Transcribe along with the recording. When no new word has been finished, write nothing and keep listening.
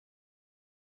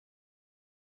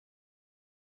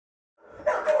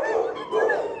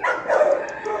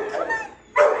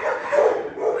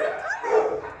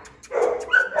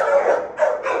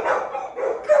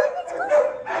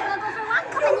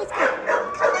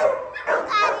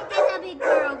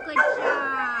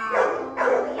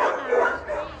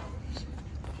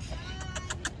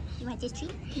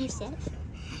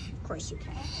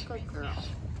Good girl.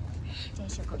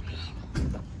 There's your good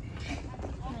girl.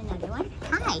 Another one.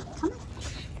 Hi, come on.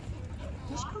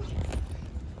 Let's go.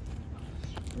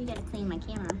 We gotta clean my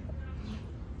camera.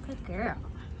 Good girl.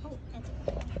 Oh, that's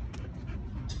good.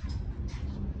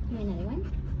 You want another one?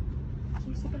 Do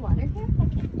you see the water here?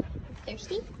 Okay.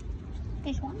 Thirsty?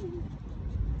 There's one.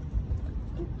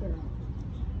 Good girl.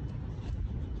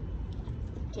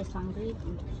 Just hungry?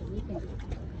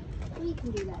 We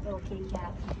can do that, little kitty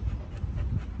cat.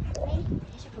 Hey,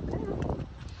 there's a good girl.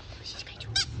 She's going to.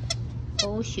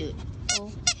 Oh shoot.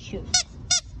 Oh shoot.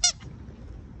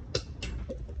 Go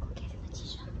get it,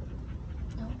 Letitia.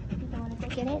 No, you don't want to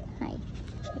go get it? Hi.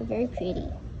 You're very pretty.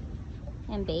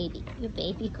 And baby. You're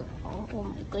baby girl. Oh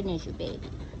my goodness, you baby.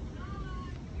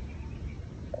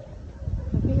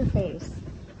 Look at your face.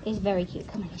 It's very cute.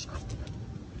 Come on, let's go.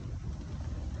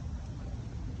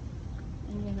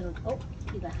 And your little, oh,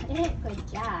 you got it.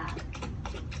 Good job.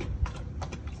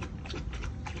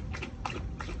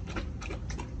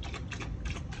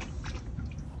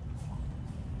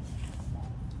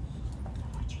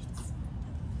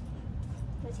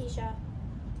 Letitia.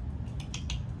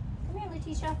 Come here,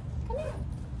 Letitia. Come here.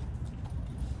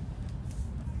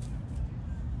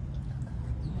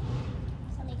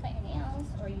 Somebody cut your nails,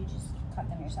 or you just cut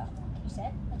them yourself? Can you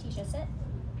sit? Letitia, sit.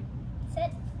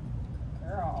 Sit.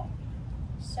 Girl.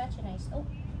 Such a nice, oh.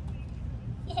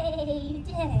 Yay, you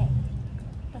did it.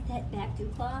 But that back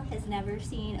dew claw has never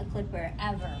seen a clipper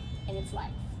ever in its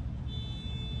life.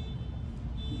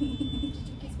 Did you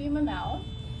kiss me in my mouth?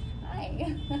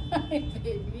 Hi. Hi,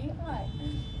 baby. Hi.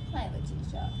 Hi,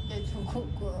 Letitia. It's a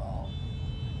good girl.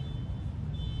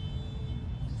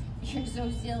 You're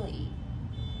so silly.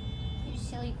 You're a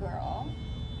silly girl.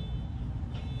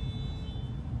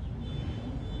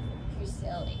 You're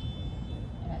silly.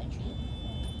 Another treat?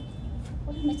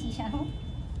 What is Letitia, huh?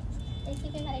 Let's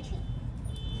give you another treat.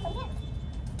 Come here.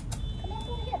 Come back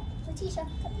over here. Letitia,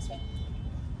 come this way.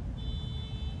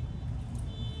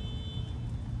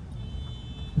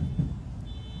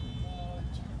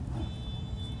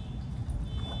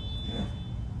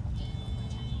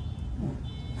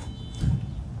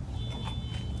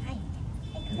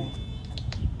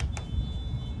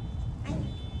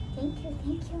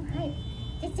 Thank you. Hi.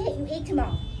 That's it. You ate them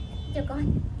all. They're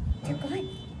gone. They're gone.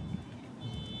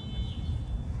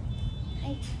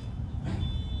 Hi.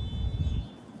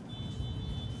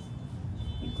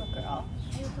 You good girl.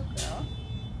 You good girl.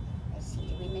 Let's see.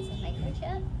 Did we miss a microchip? I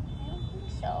don't think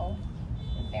so.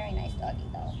 You're a very nice doggy,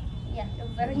 though. Yeah, you're a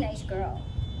very nice girl.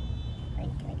 All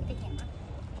right, can I get the camera?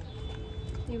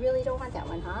 You really don't want that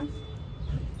one, huh?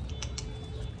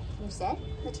 You sit?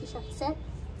 Letitia, sit.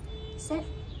 Sit.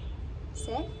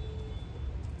 Sit.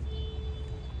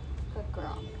 Good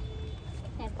girl.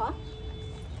 And paw?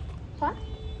 Paw?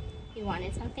 You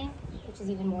wanted something? Which is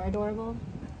even more adorable?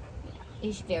 Yeah.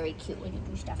 It's very cute when you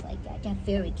do stuff like that. They're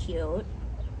very cute.